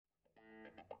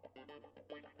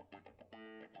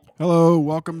Hello,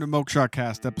 welcome to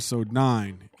Moksha-cast episode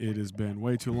 9. It has been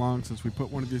way too long since we put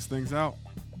one of these things out,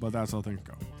 but that's how things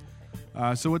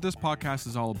go. So what this podcast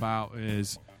is all about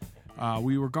is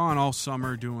we were gone all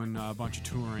summer doing a bunch of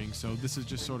touring, so this is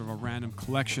just sort of a random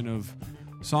collection of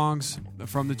songs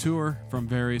from the tour from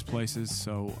various places.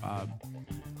 So,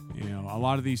 a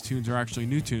lot of these tunes are actually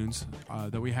new tunes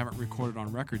that we haven't recorded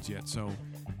on records yet. So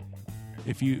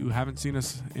if you haven't seen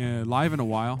us live in a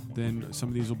while, then some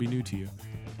of these will be new to you.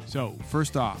 So,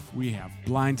 first off, we have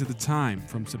Blind to the Time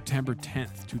from September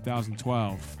 10th,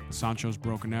 2012, Sancho's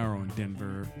Broken Arrow in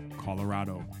Denver,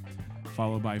 Colorado.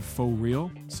 Followed by Faux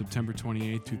Real, September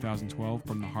 28th, 2012,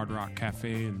 from the Hard Rock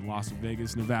Cafe in Las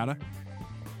Vegas, Nevada.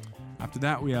 After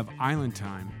that, we have Island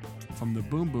Time from the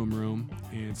Boom Boom Room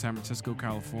in San Francisco,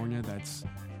 California. That's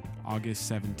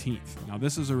August 17th. Now,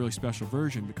 this is a really special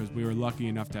version because we were lucky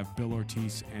enough to have Bill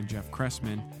Ortiz and Jeff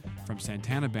Cressman from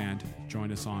Santana Band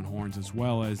joined us on horns, as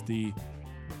well as the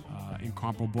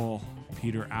incomparable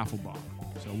Peter Affelbaum.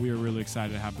 So we are really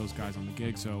excited to have those guys on the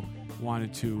gig, so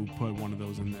wanted to put one of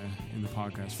those in the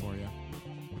podcast for you.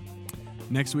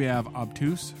 Next, we have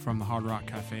Obtuse from the Hard Rock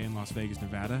Cafe in Las Vegas,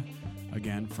 Nevada,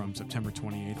 again from September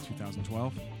 28th,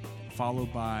 2012,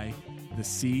 followed by The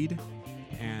Seed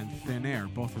and Thin Air.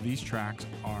 Both of these tracks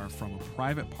are from a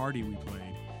private party we played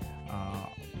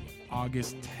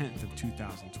August 10th of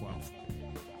 2012.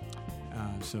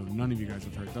 So none of you guys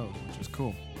have heard those, which is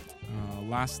cool.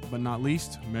 Last but not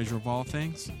least, Measure of All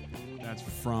Things. That's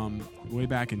from way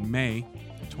back in May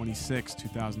 26,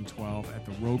 2012 at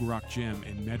the Road Rock Gym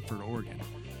in Medford, Oregon.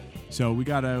 So we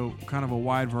got a kind of a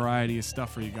wide variety of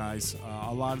stuff for you guys.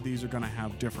 A lot of these are going to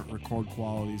have different record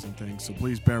qualities and things, so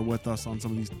please bear with us on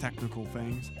some of these technical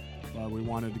things. We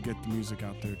wanted to get the music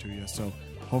out there to you. So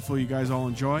hopefully you guys all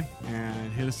enjoy,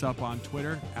 and hit us up on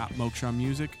Twitter at Moksha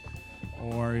Music,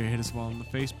 or you hit us up on the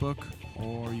Facebook,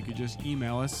 or you could just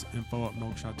email us,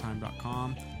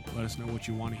 info@mokshatime.com. Let us know what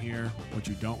you want to hear, what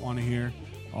you don't want to hear,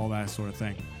 all that sort of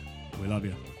thing. We love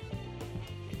you.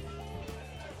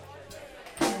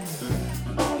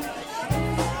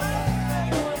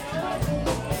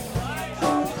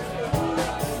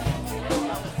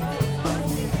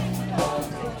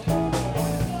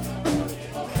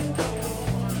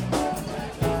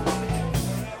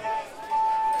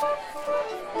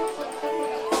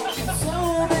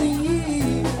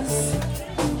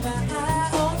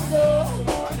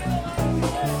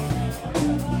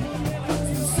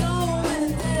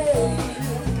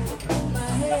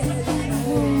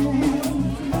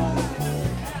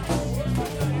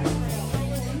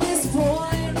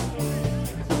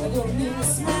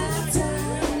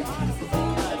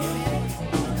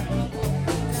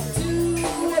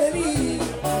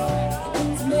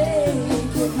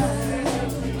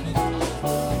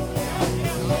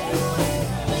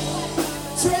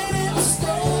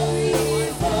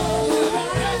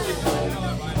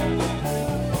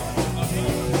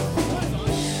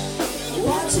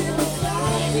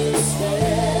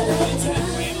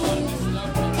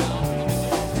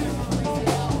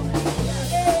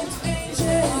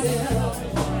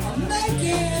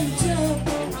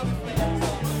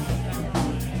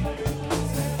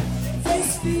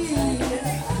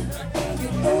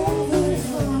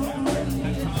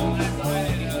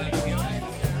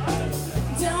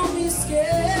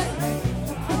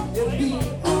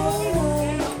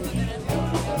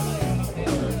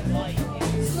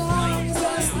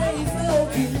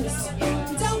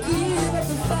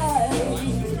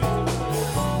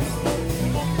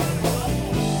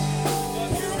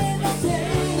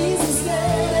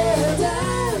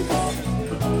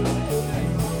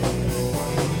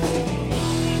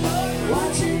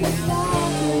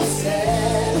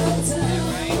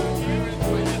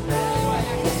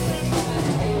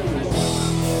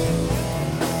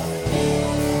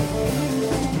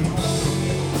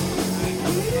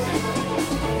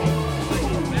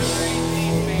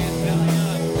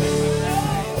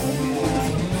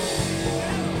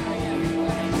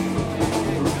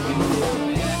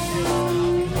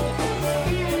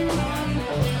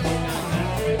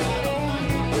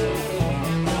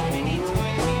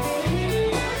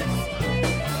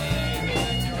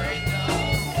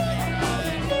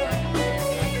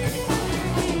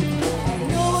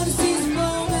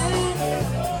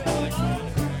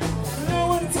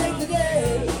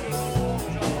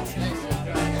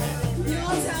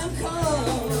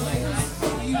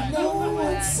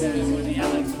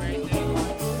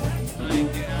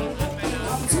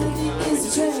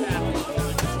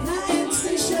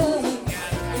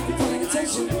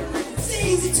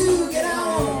 Easy to get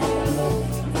on.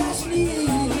 Passion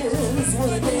is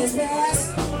what is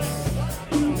best.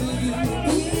 Will you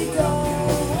be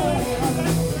gone?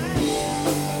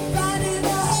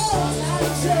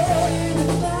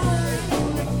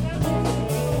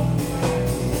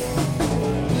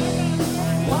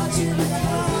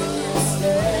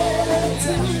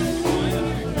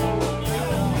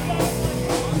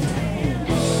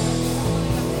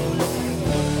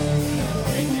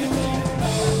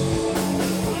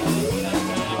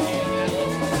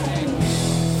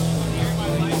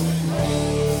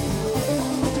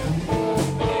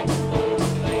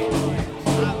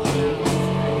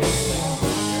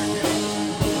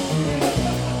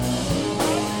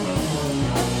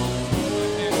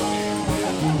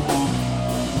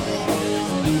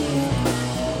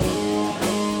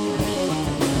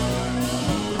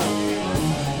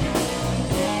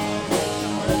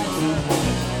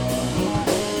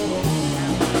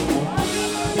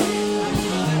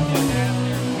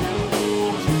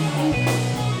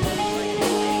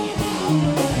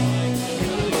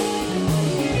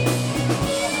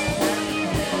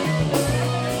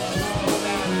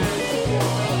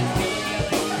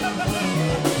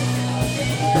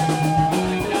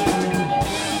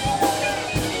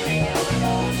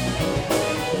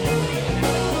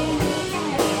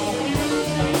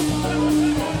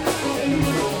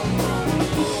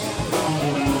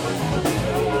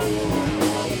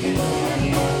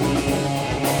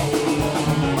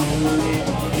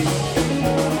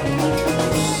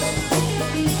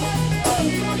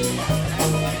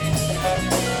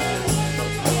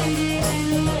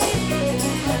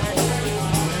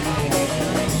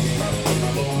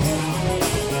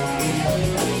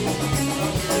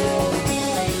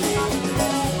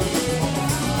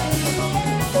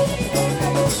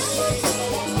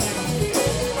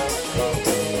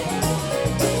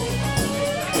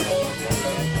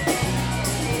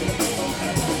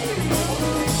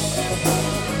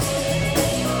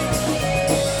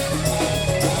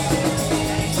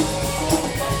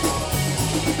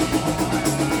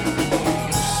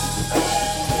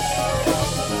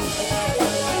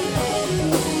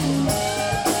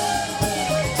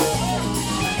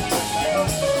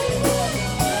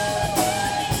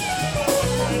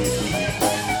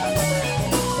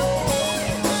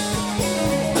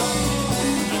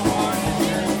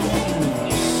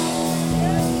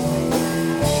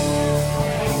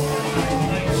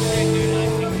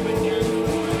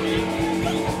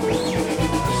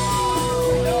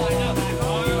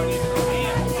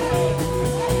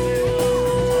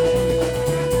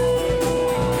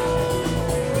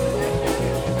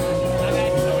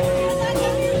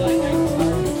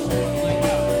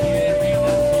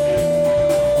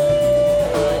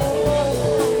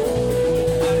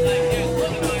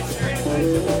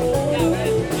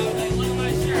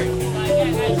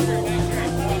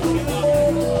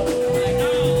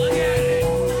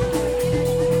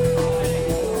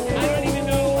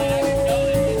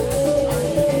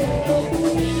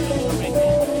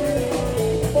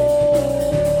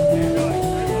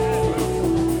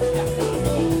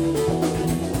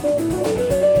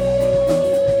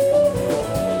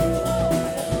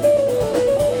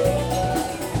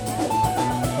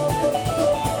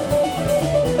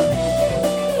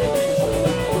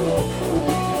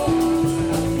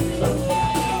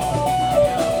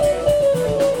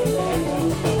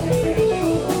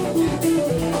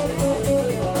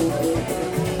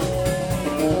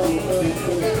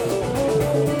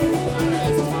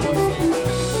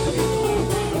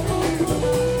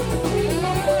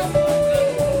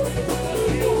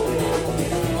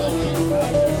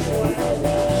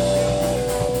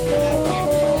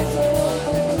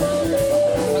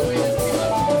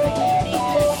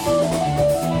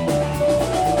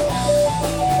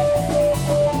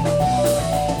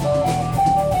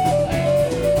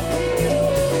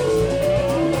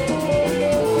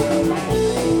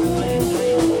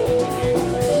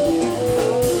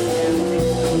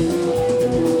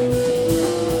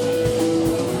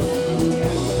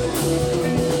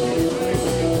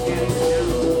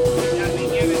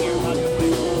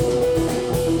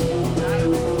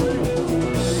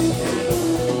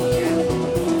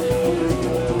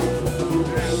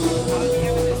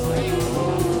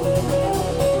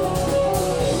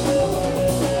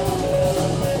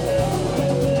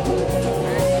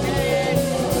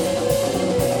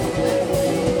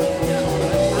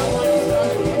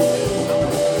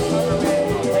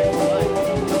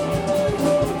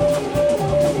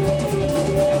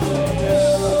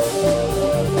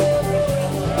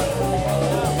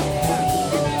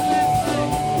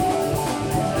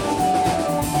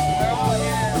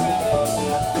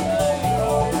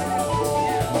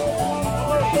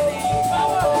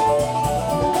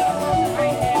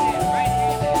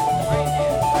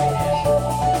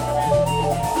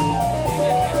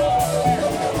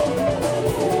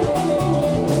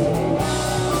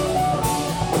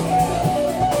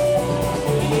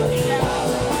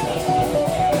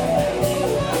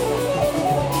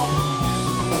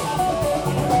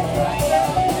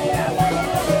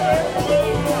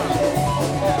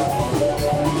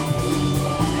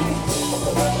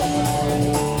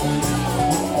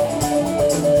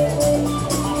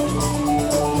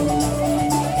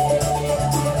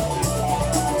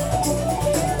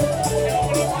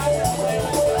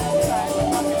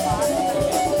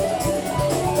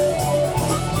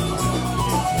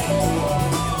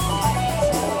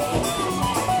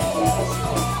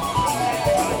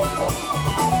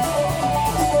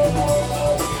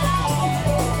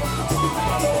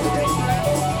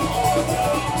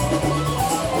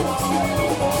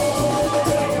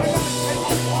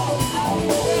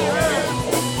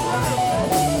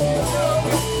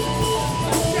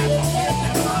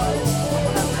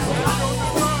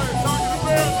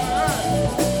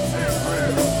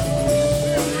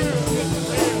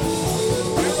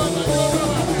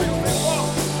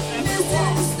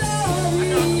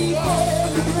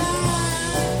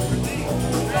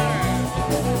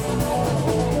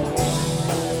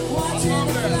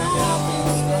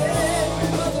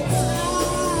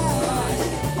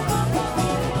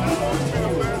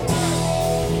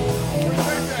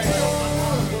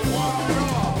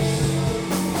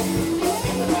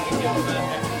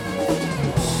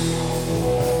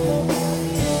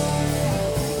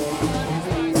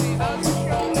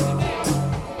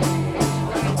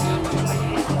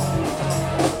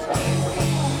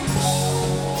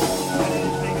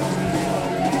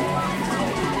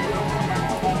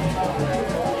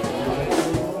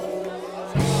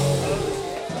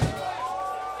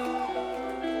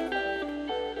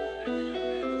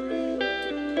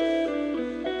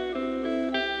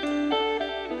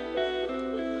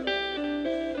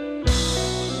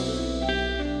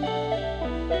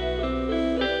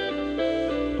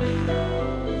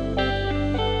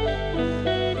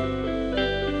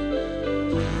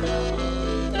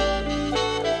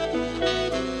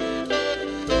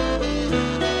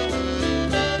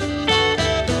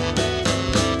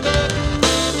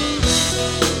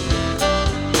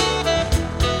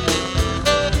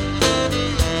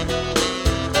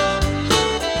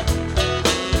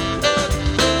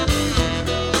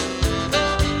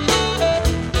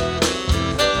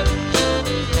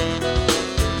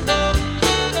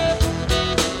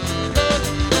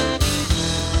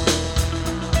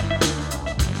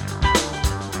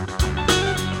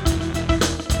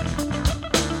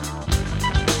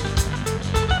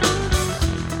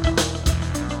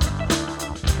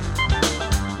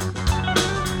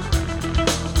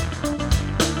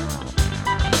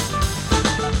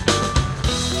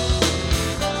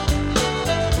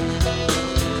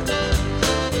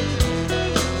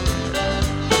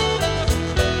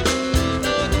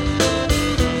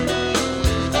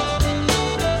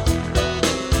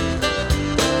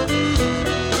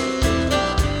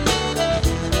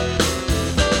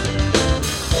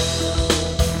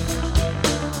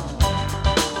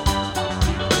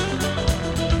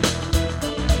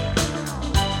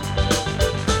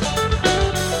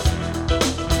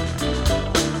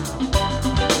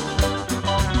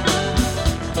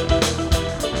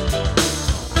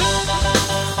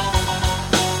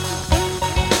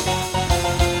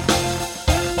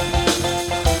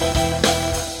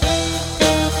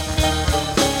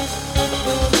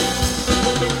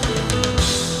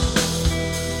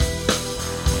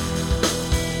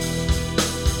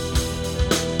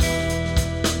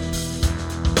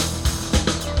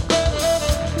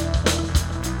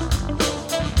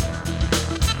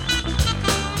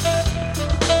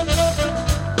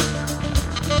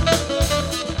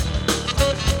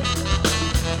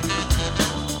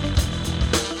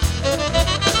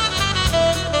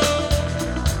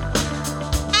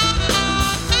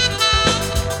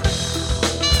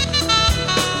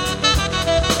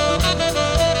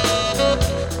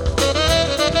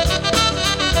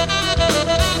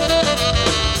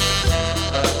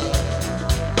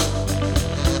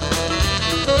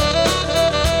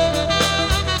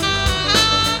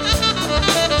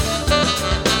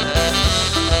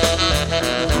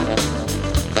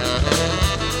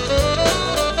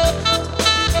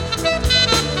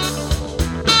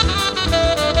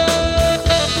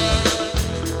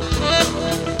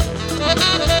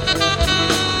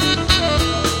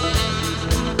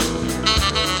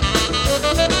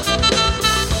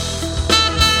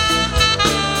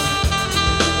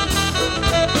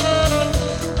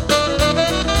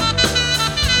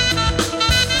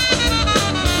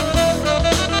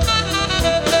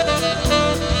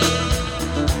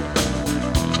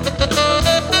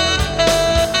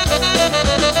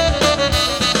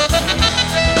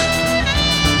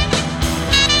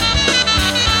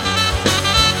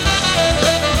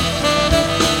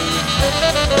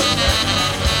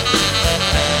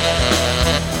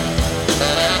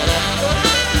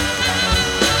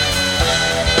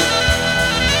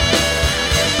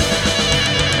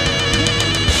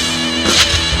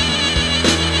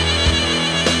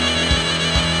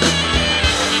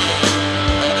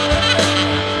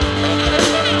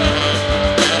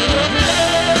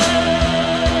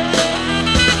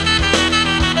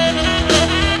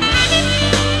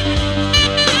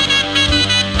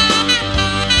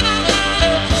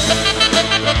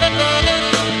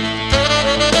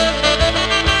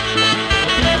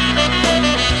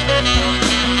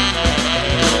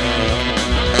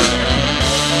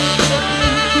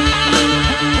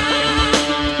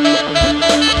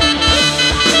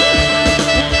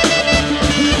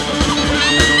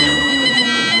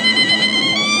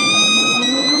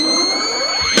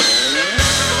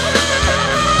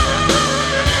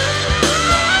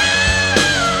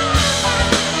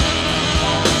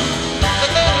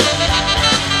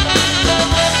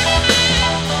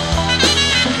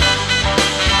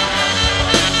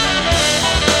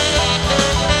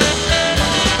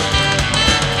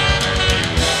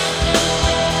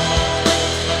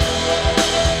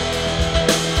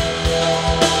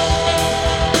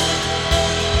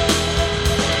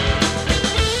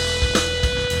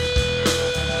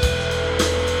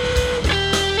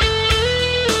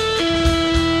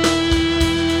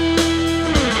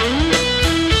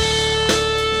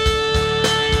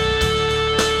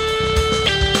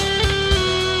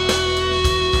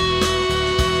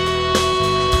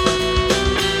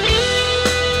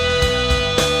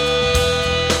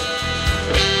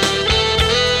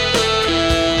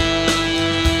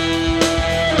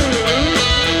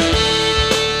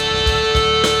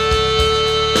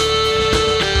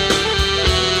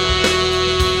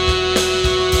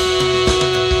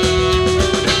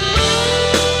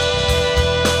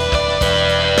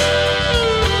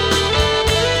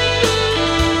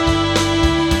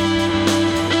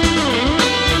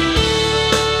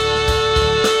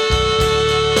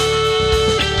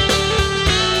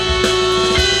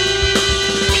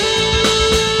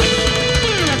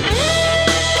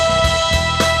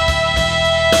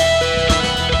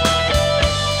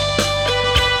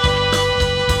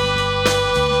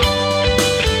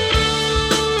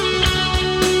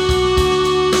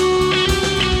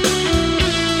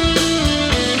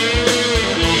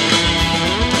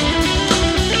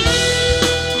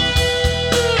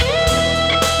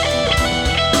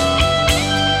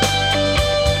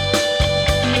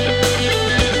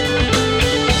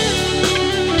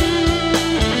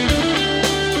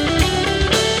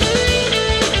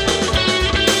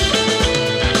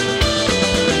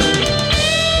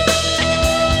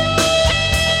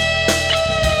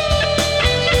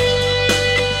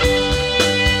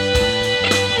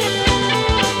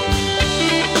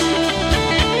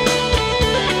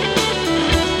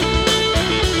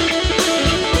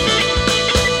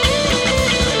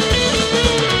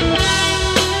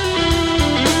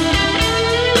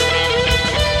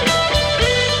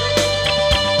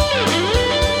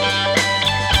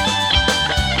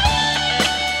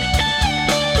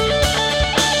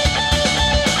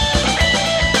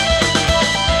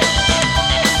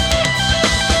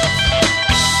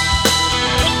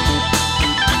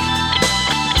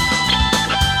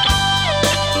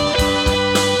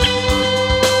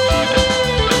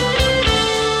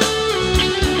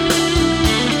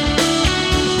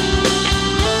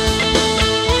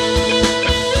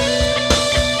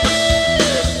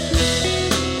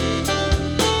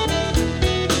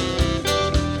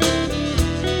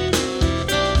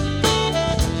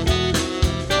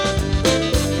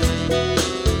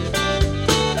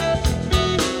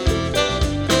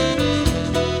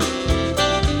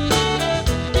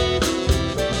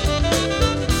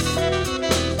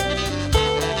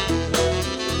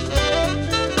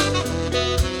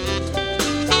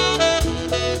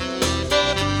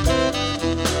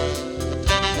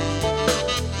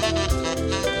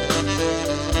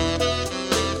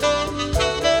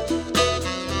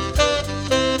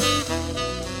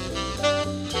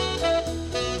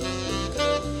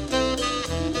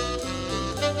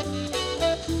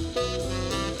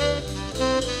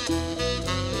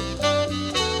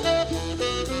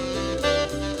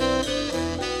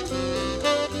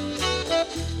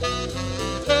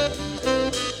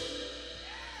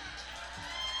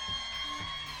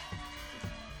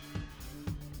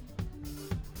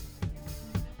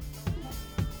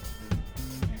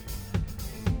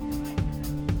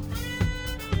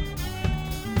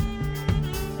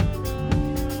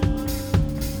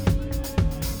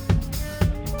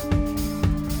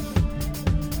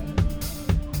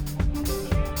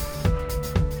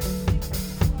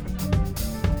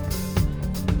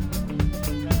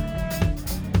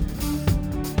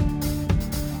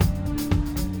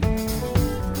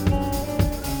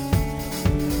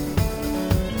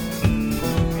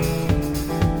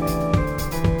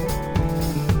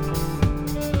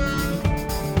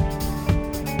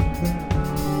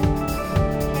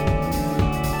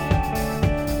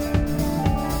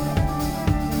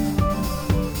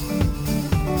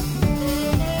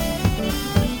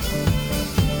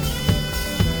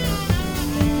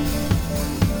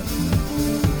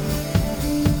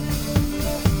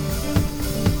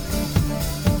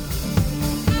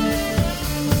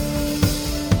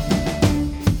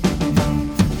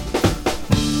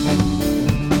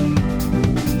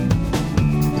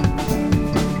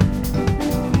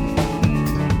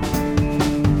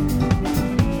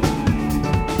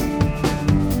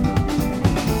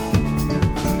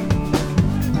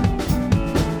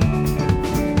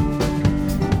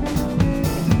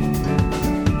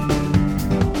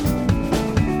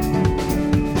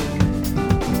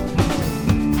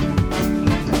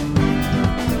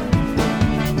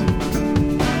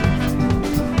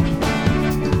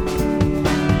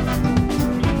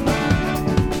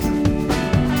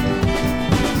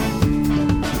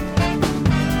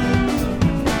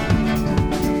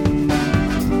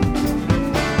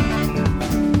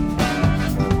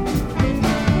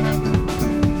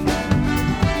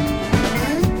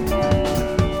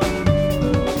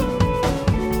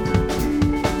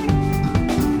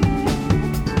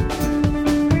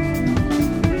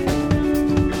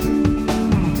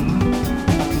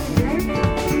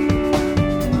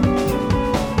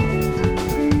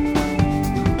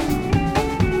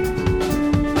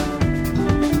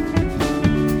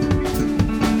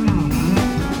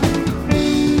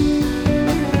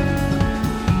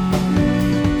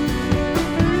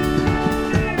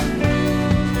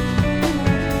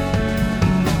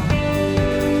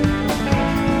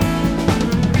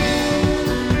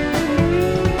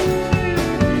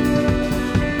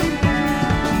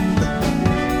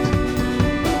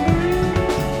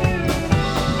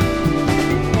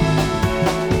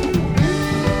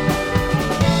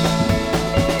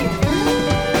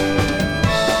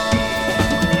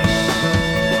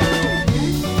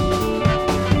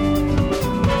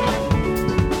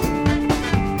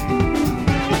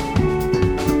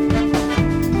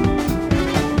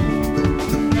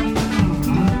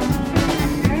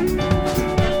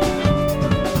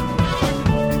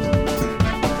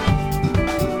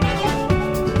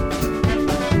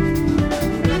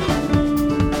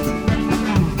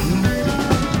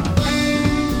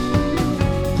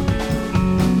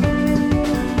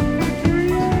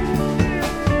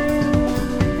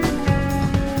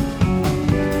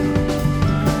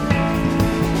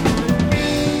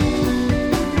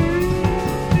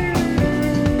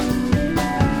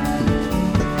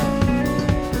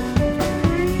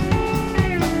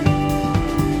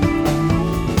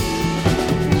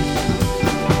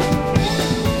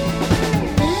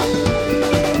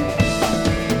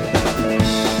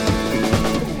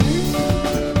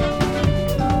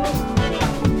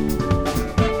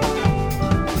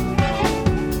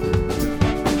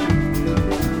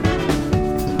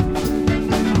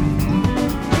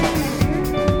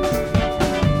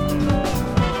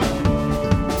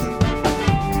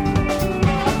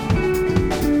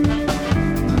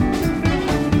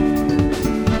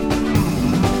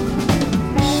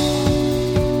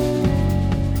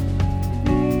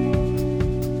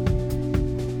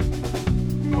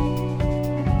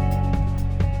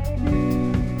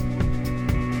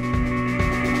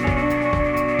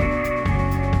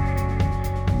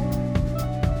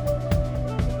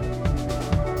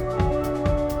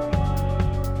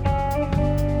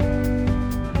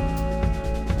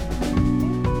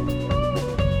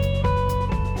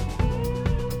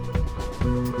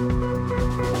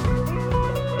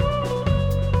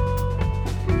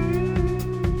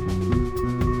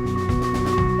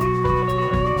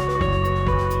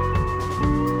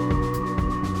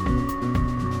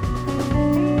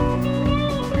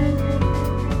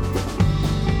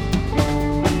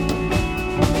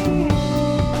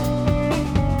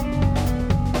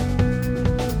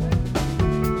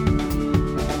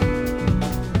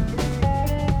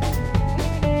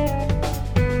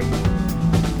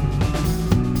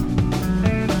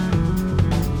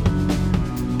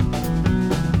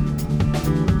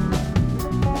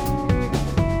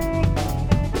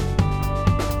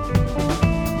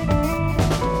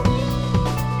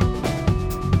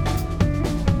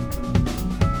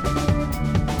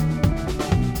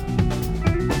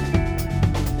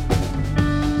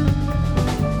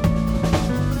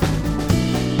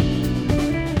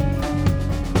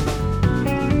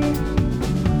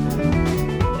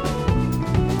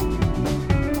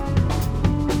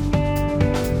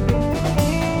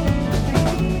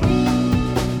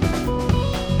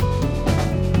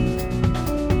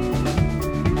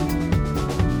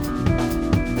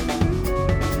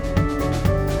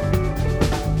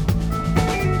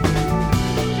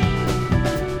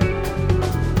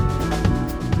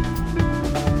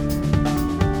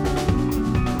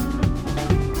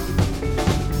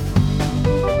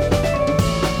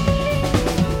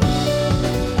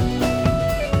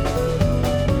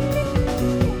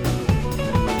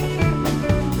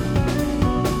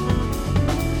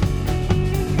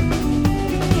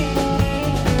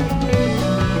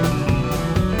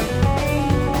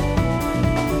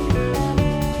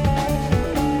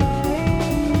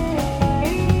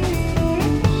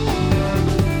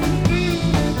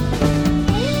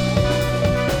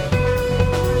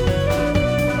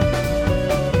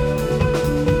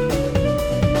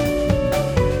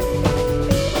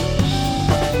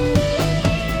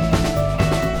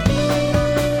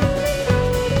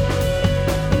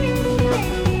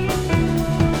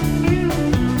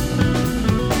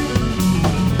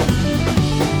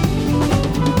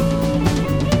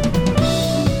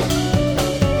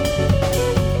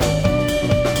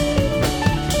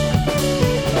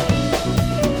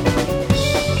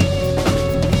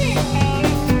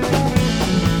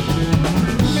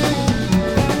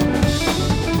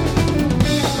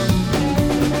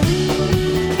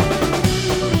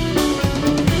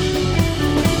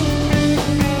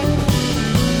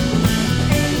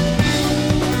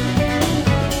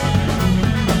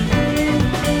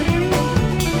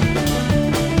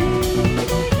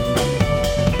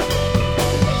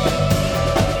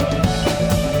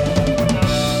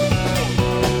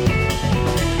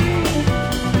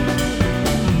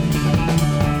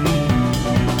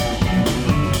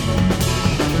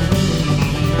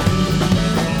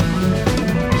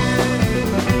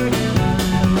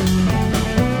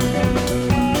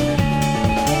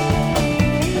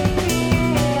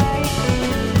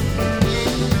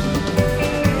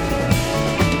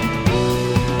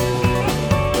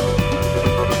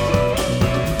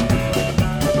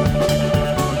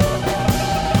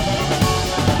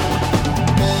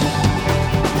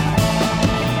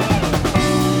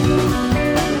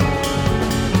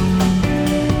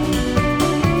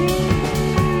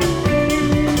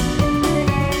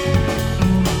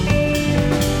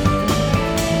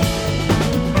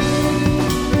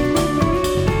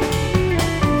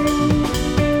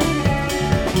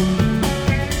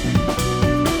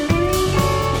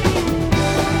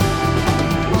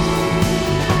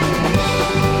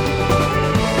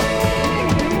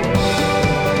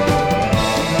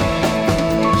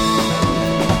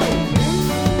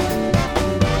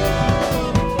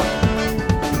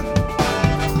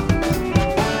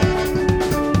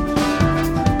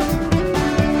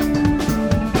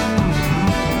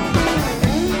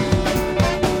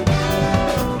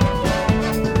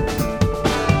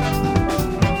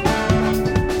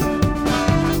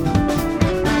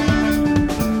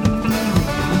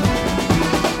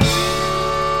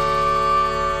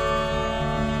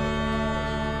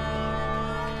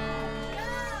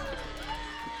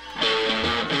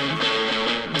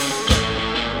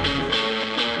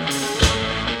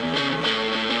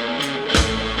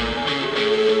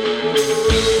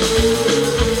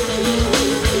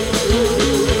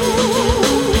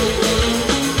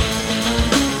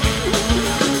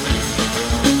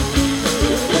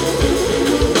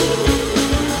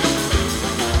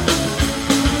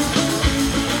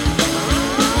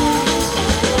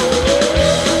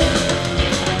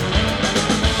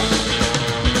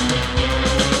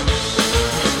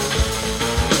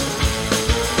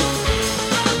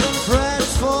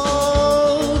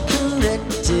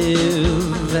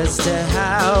 as to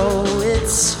how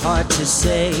it's hard to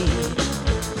say.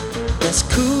 Let's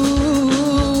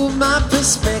cool my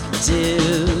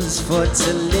perspectives for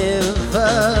to live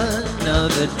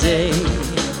another day.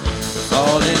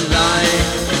 Fall in line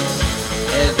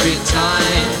every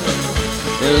time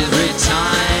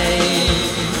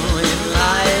when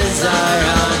lies are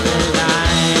on the line.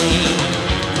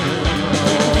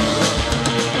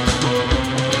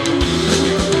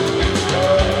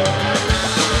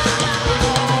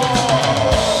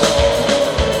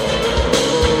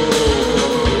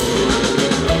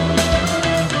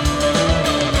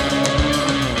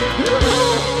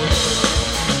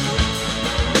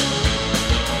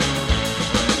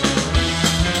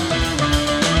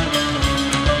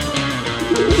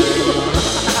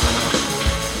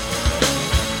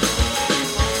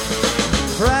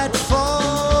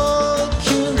 Prideful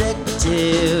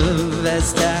corrective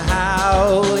as to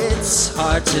how it's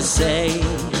hard to say.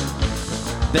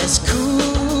 Best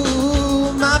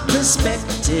cool my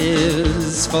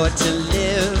perspectives for to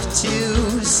live to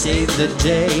save the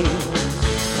day.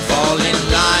 Fall in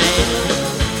line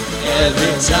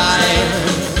every time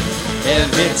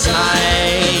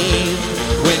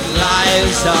when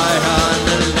lives are on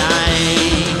the line.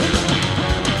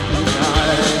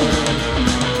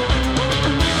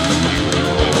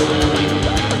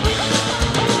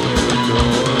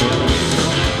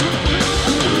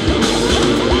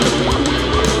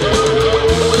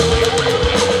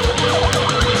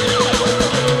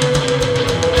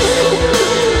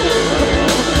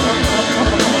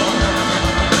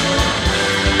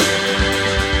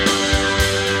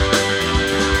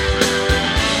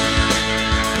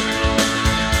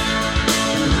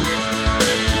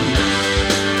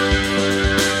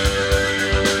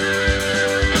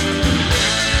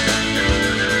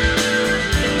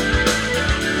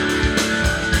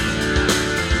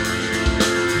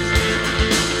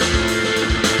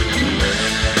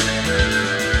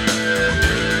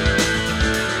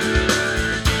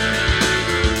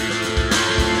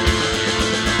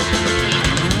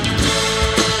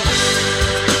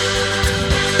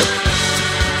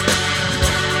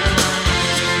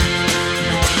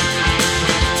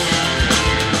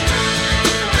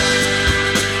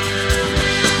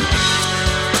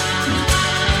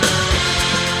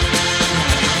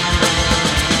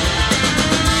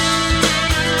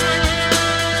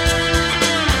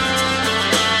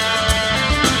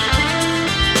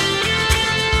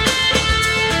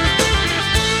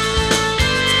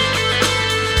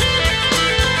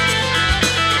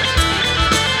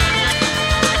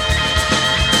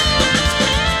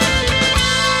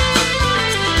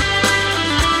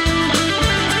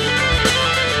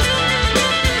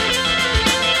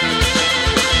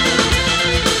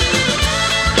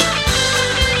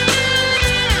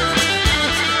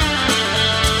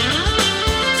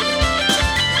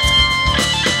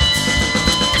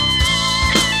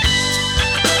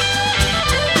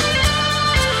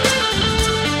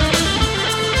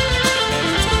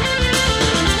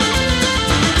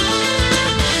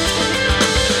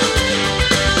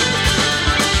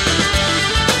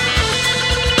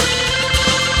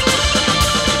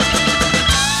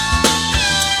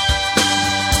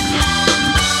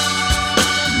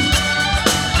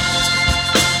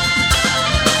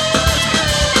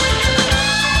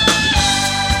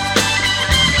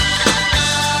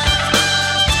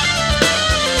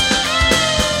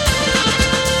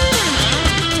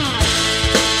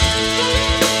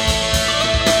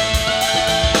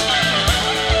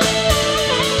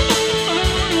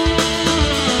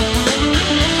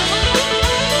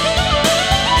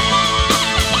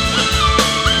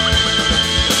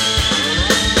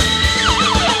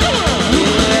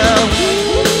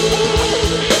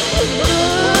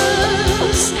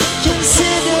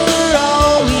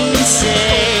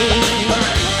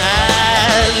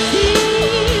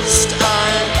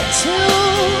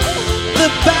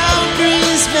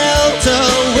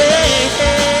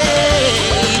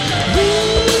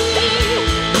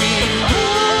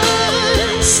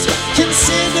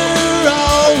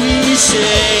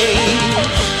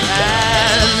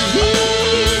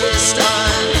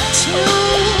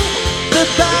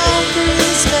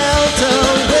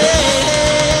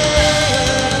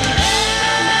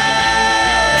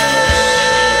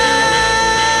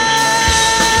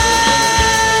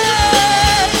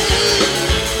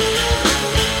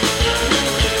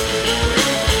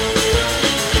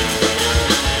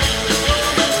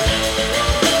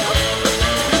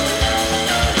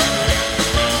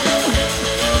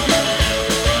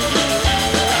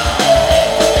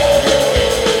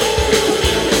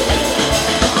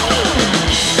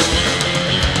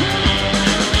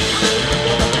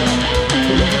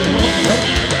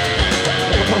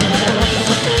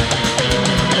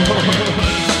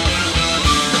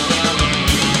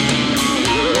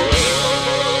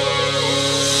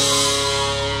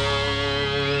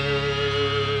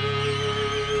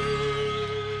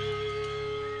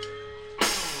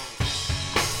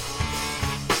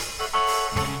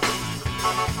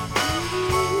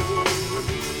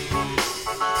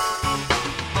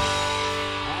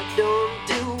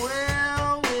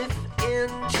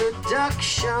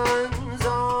 introductions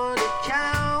on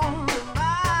account of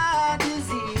my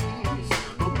disease.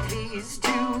 Oh, pleased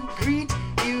to greet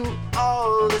you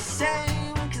all the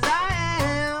same, 'cause I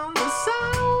am the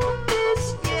sound is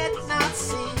yet not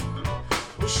seen.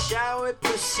 Well, shall we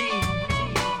proceed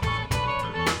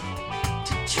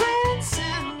to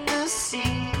transcend the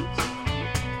seas?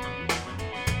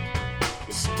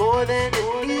 It's more than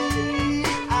a need.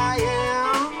 I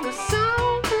am the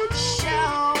sound that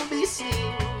shall be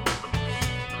seen.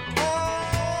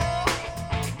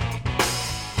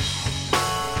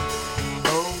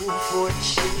 Oh,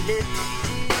 fortunate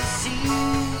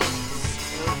disease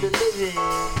of the living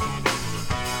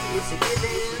is a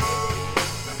given.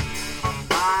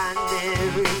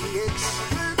 Binary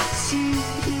expertise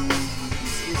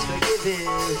is forgiven.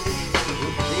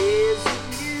 There's a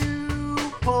new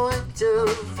point of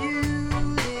view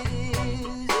that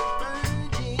is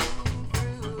emerging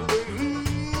through the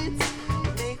reeds.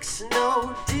 It makes no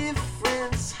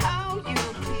difference how you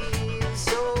please.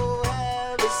 So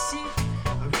have a seat,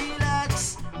 relax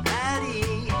at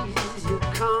ease. You're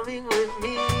coming with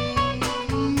me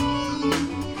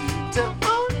to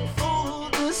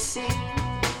unfold the scene.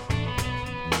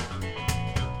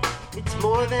 It's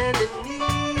more than a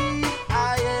need.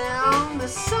 I am the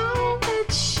sound that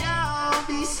shall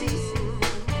be seen.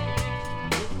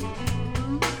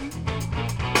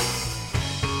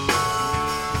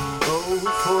 Oh,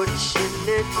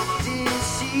 fortunate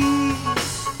disease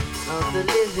of the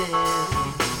living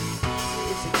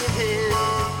is a given.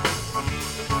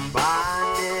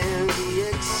 Binary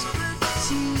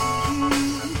expertise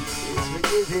is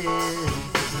forgiven.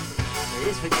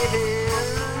 Is forgiven.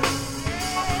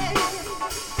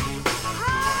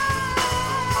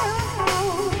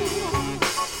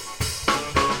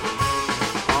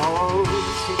 Oh,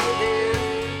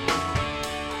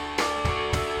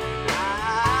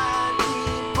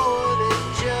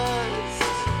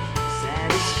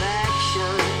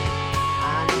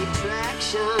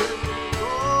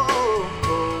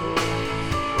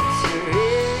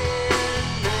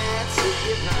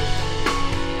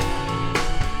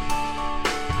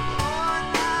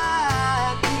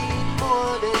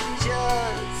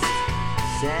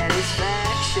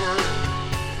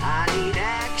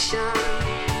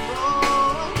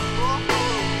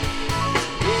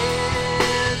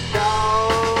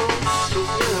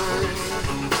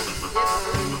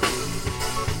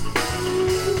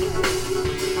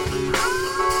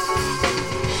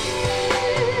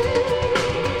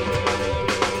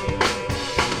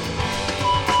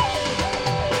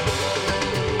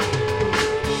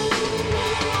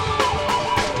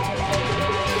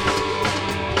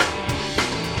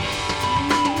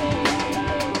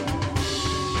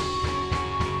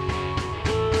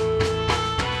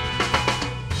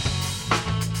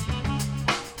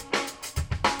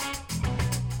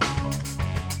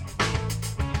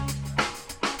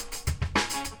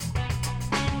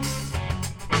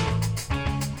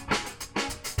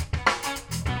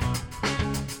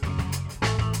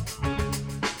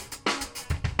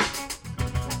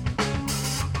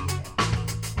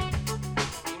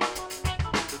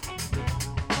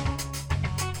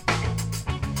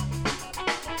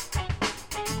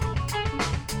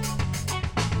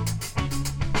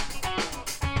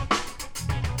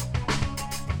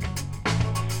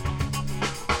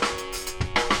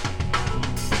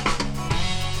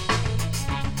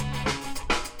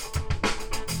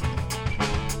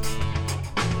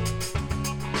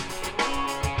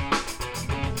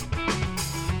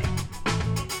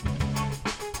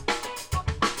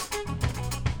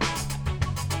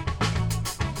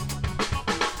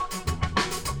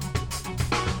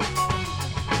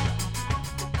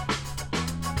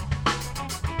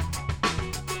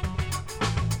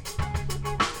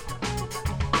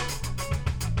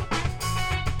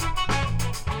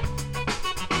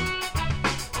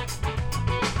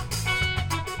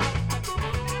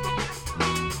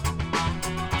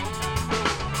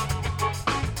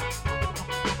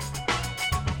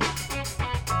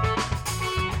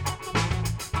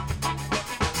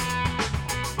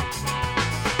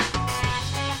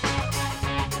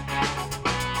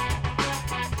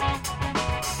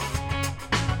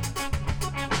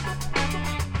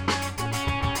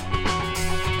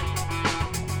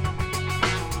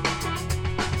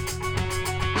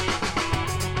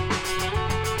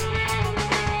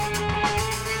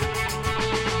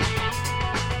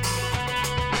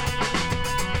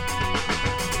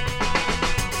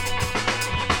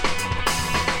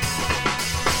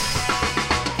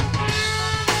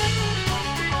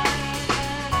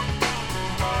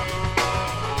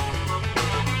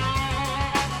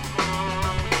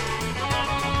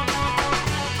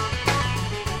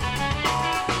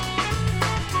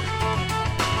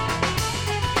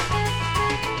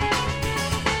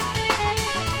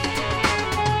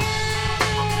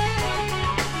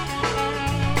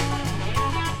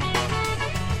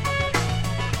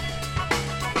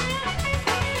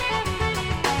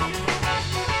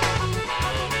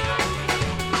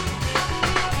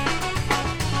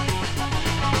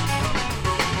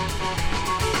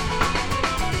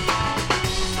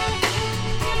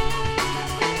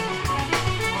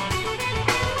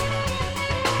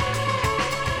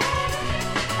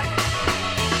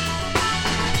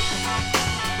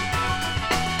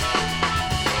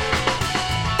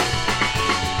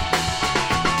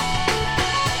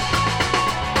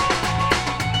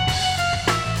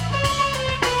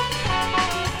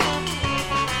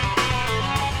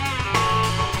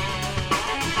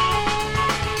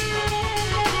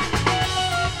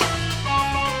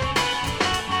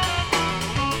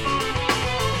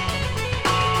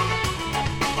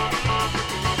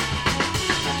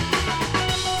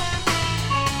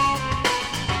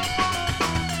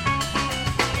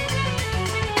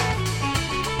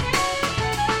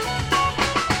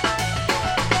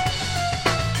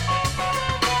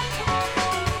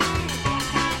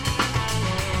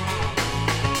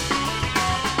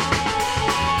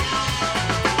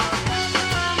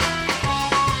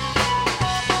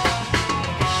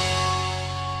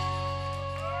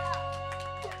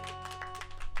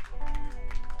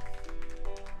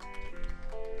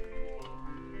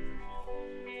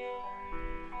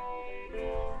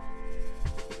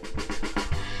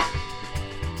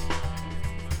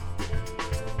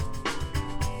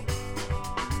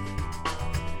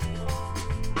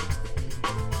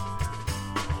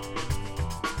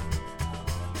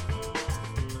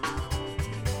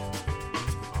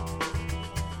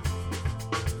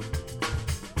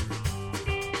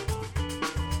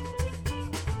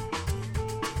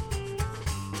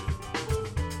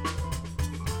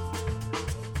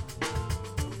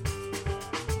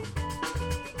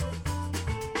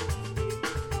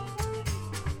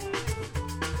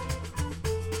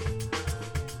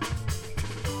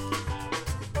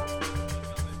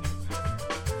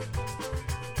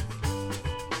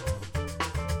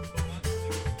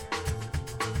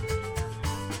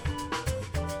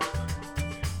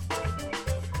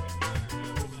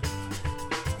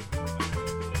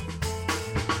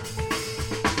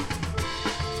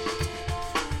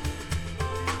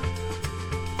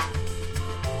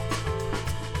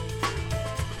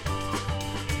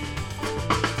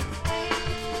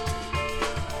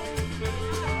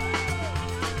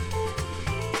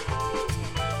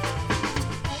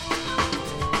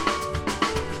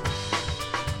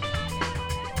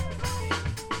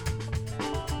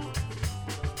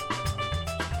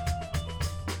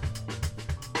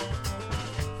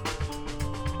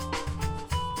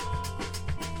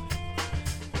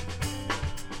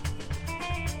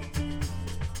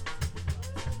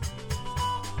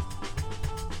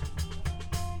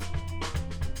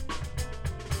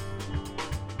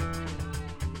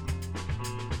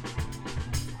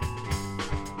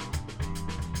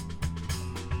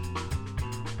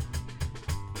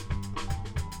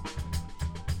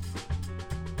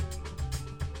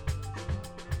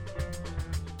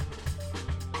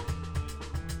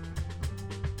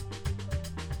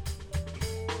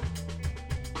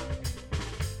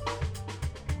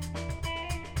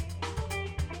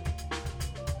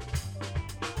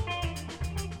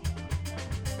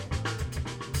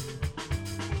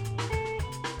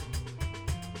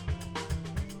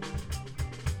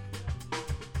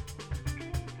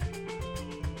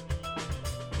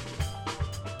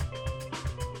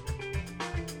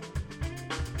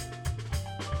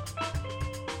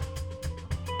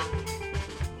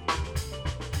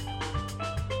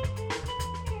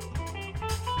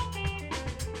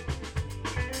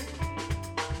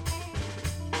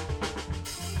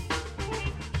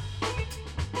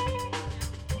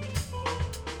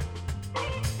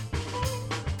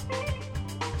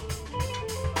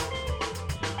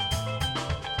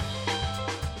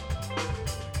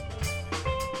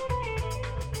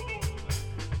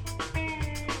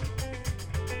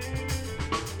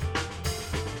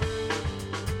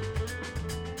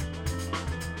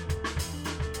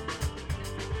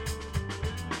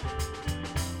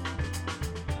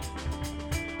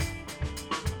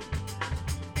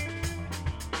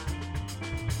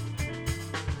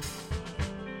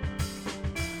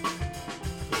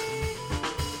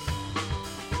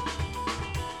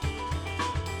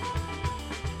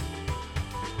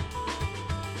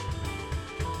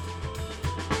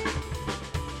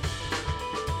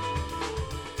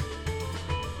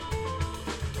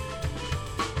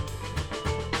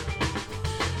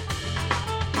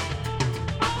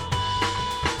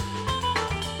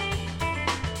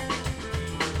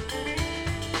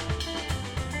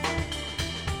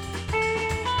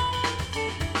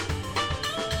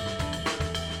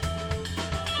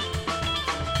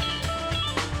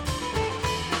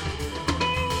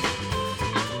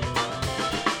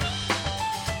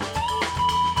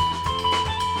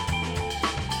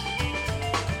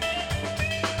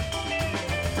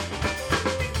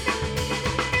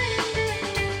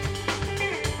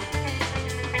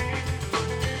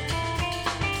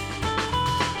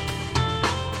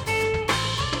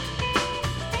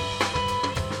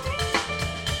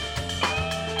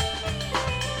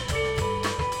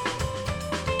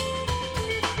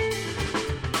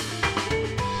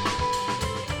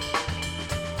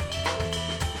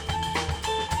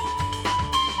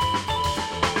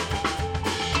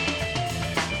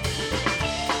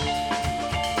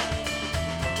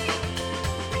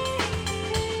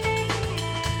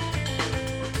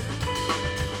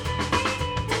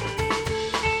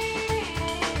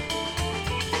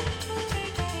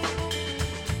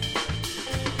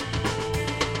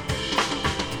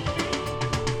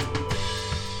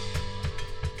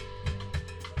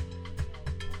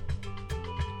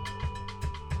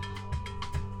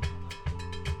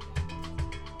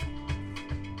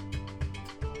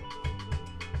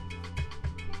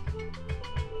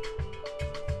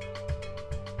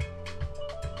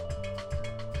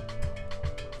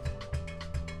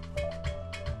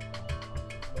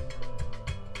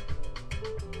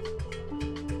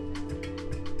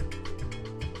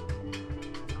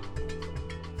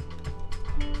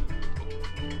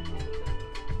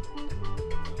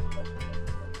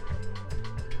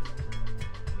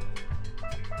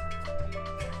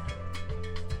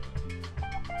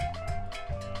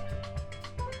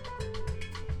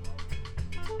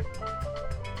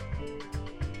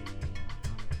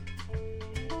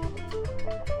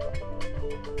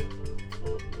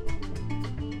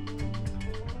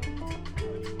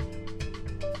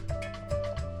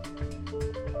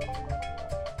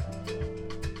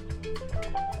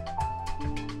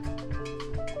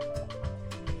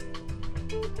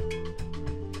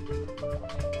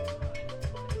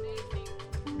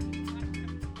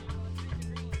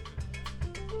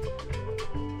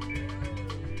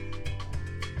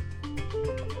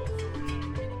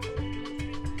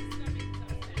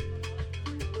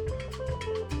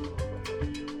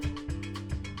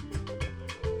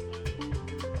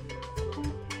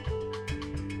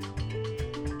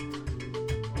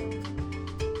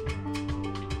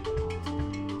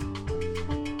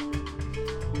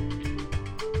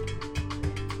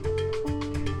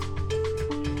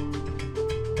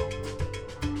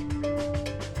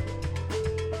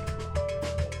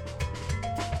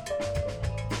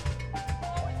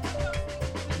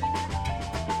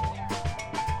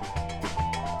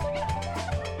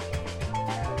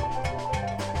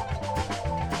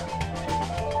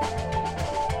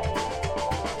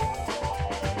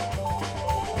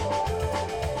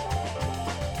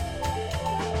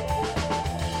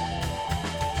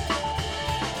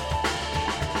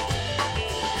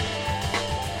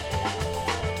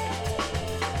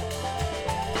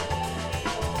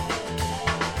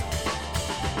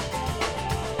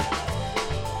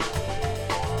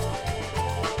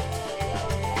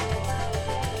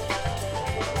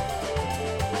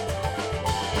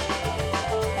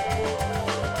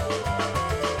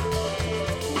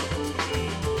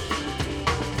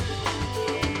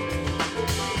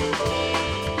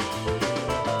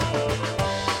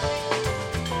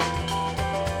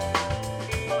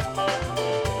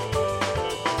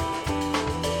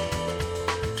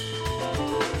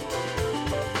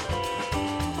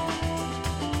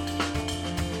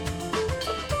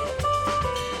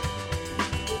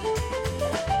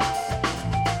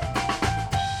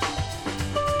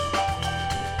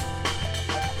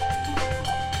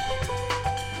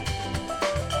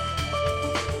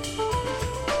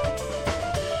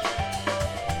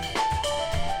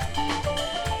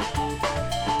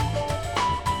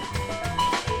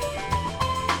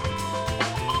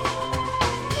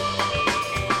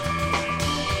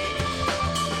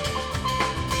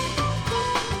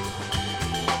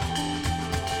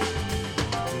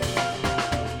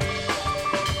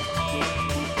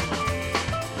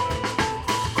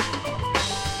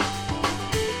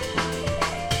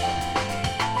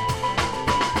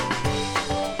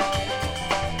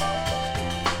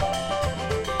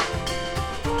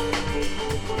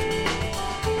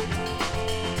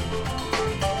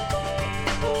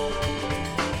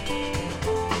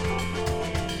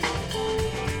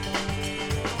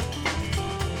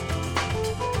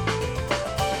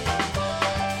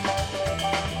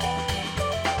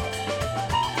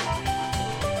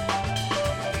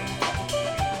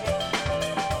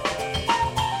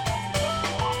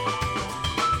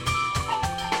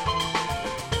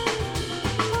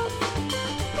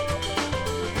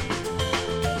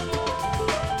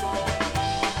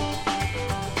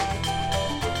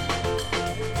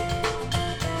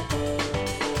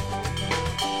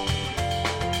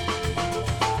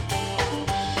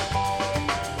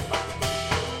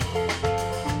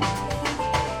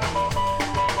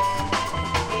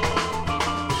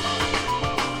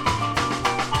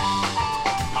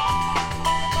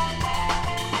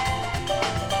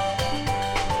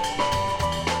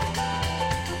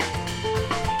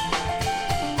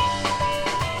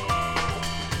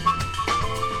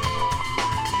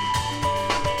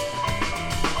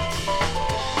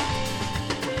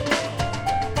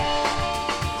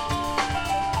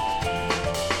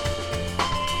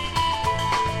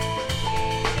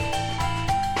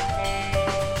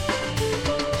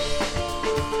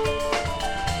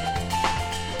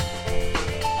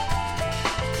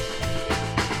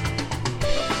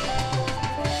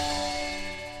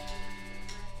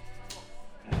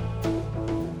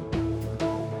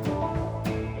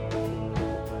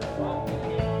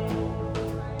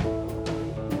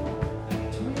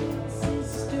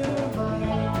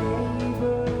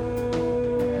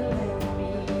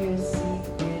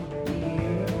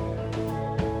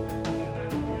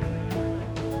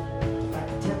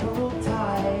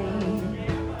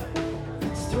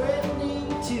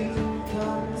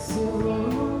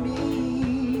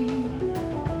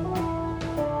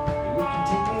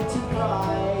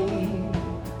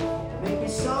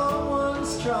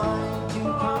 trying to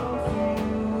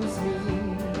confuse me.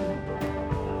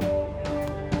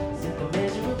 Is it the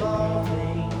measure of all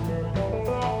things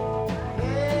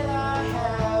that I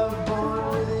have born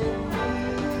within me?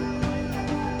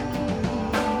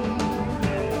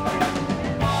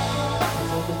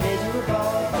 Is it the measure of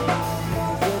all things?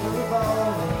 Is it ever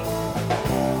evolving?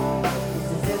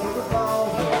 Is it ever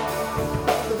evolving?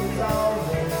 Ever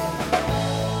dissolving?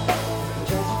 The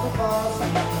treasure of all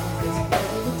things is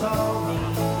ever evolving.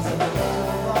 Is it the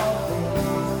measure of all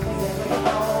things? Is ever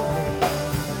evolving?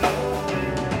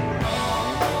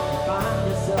 Find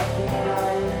yourself thinking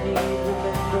I need.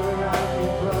 Remember I'm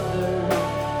your brother.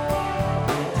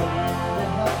 We're taking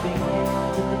and helping you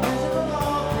to the measure of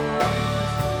all things.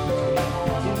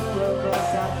 Between the two of us,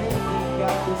 I think we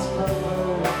got this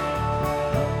covered.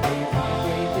 Upgrade from the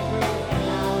great to great, and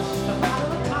now it's just a matter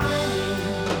of timing.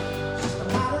 Just a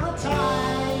matter of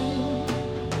time.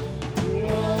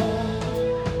 Yeah.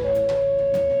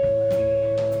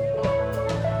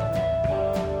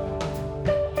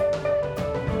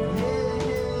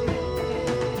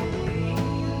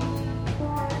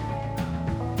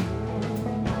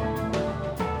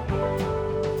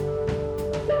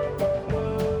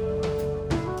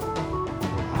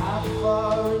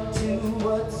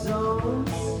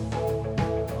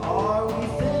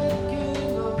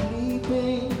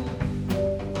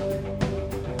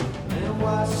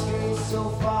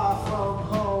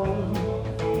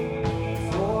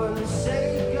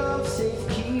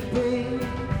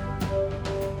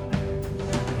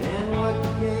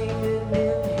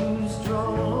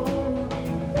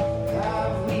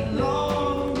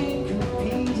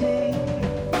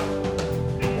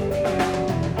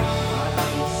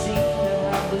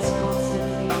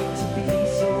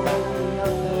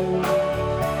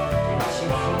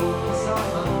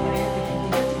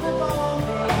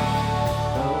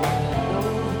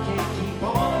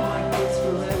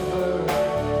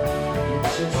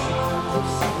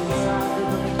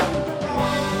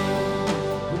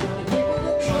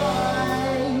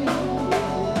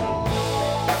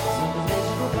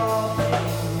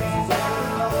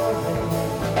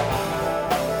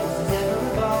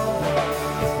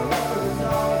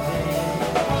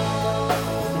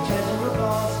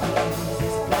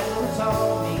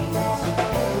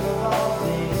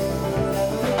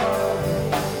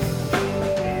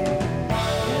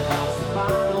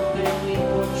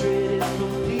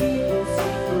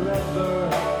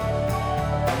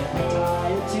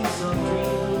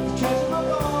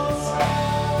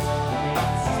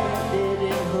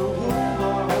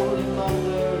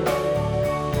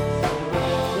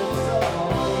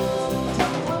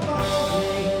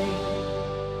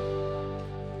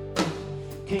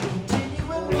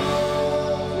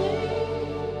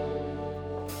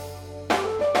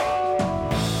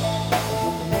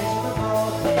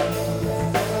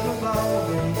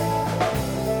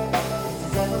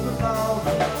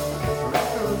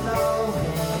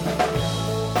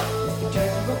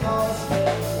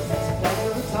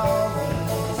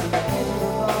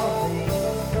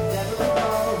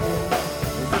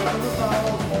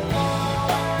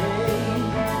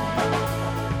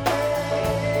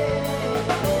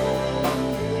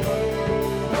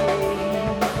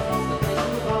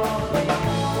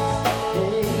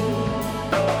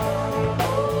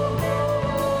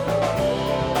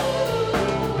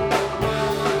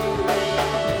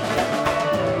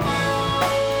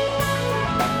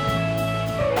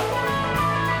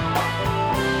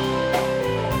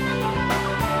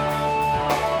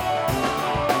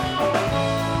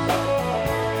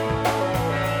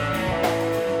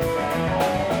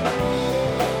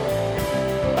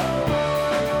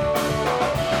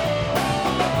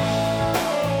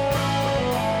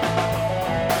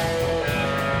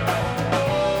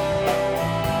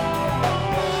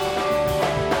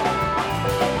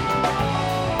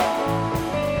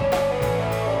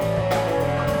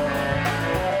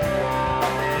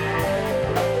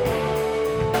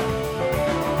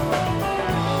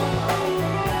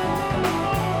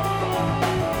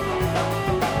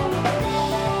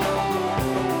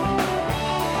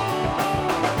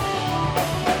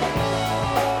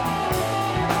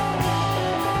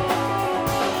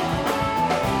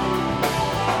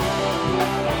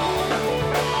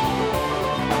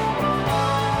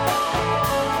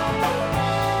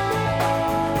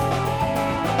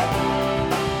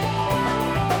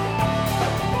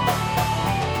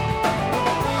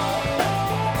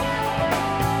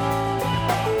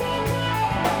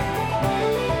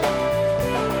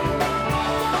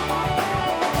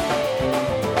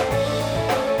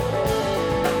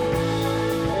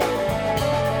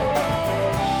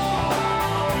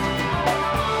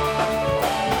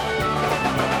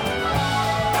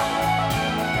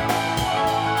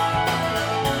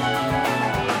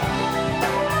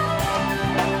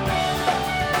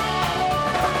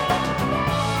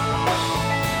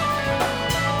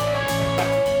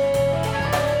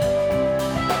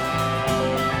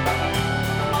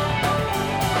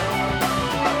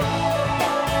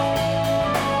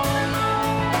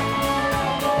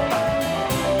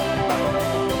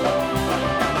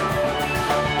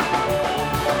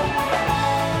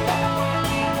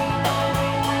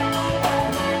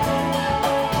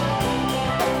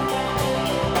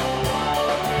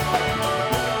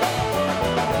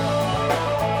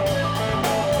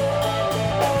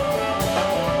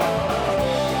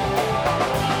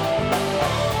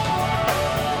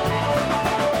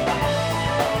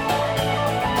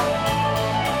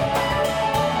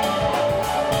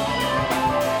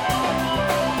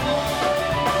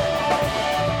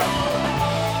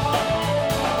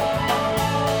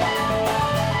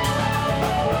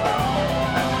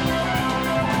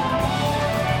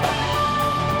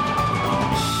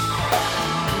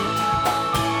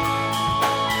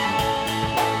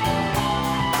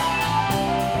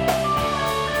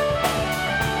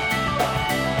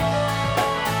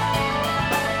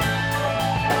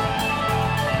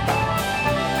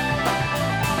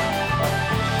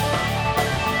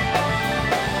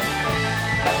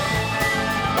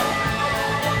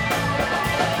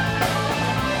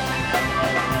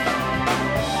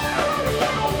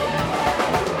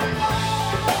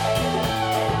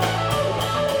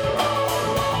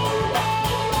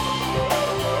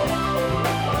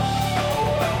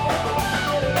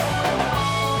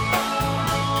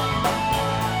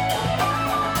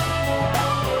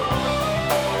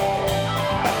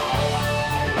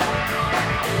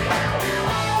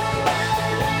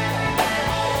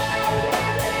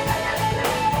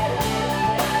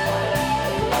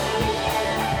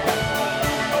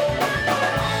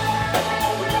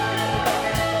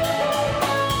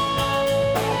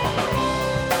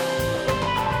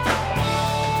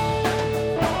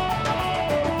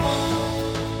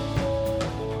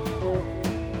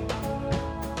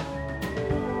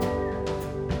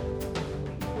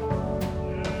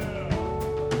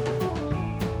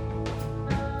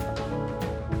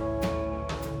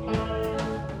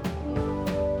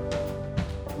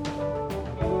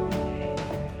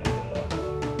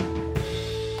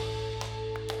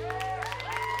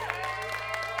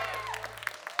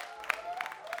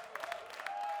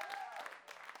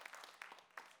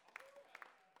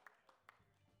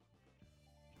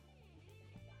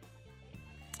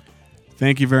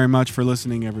 Thank you very much for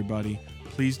listening, everybody.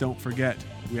 Please don't forget,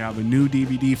 we have a new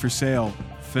DVD for sale,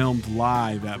 filmed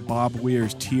live at Bob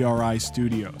Weir's TRI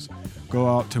Studios. Go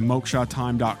out to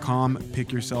mokshatime.com,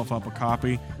 pick yourself up a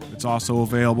copy. It's also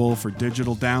available for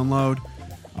digital download.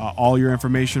 All your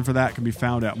information for that can be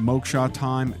found at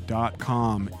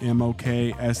mokshatime.com,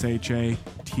 MOKSHATIME.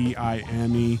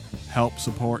 Help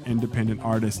support independent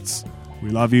artists.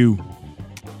 We love you.